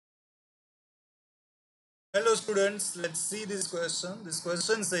Hello students, let's see this question. This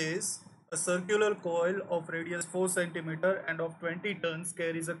question says a circular coil of radius 4 centimeter and of 20 turns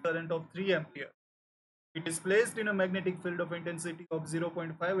carries a current of 3 ampere. It is placed in a magnetic field of intensity of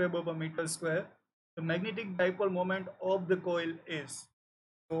 0.5 Weber per meter square. The magnetic dipole moment of the coil is.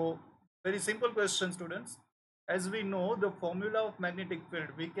 So, very simple question students. As we know the formula of magnetic field,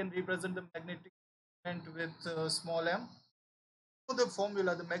 we can represent the magnetic moment with small m. The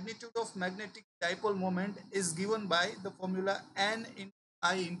formula, the magnitude of magnetic dipole moment is given by the formula N in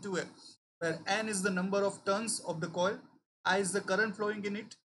I into A, where N is the number of turns of the coil, I is the current flowing in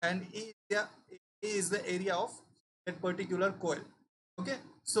it, and A is the area of that particular coil. Okay,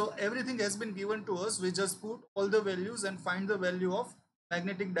 so everything has been given to us. We just put all the values and find the value of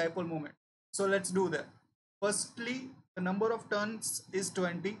magnetic dipole moment. So let's do that. Firstly, the number of turns is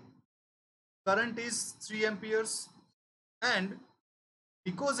 20, current is 3 amperes, and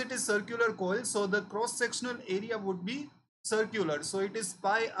because it is circular coil, so the cross sectional area would be circular, so it is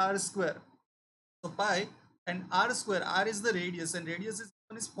pi r square. So pi and r square, r is the radius and radius is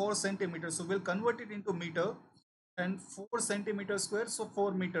 4 centimeters, so we'll convert it into meter, and 4 centimeter square, so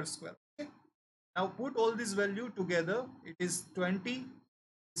 4 meter square. Okay, now put all this value together. It is 20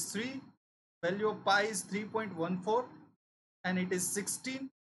 is 3, value of pi is 3.14, and it is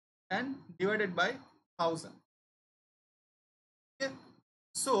 16 and divided by 1000. Okay,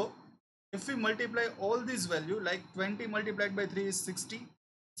 so if we multiply all these value, like 20 multiplied by 3 is 60,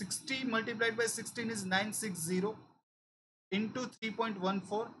 60 multiplied by 16 is 960 into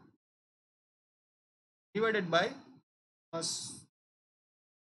 3.14 divided by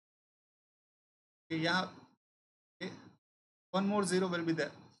yeah, okay, one more zero will be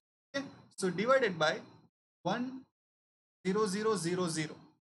there. Okay, so divided by 10000.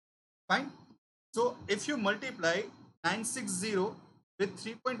 Fine. So if you multiply 960 with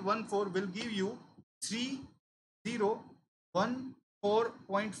 3.14 will give you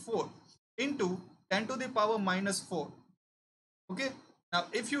 3014.4 into 10 to the power minus 4. Okay. Now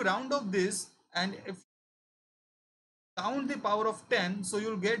if you round off this and if count the power of 10, so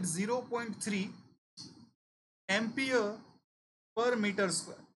you'll get 0.3 ampere per meter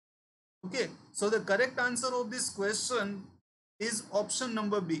square. Okay. So the correct answer of this question is option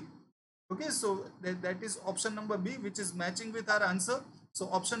number B. Okay, so that is option number B, which is matching with our answer. So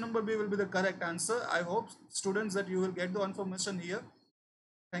option number B will be the correct answer. I hope students that you will get the information here.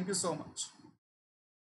 Thank you so much.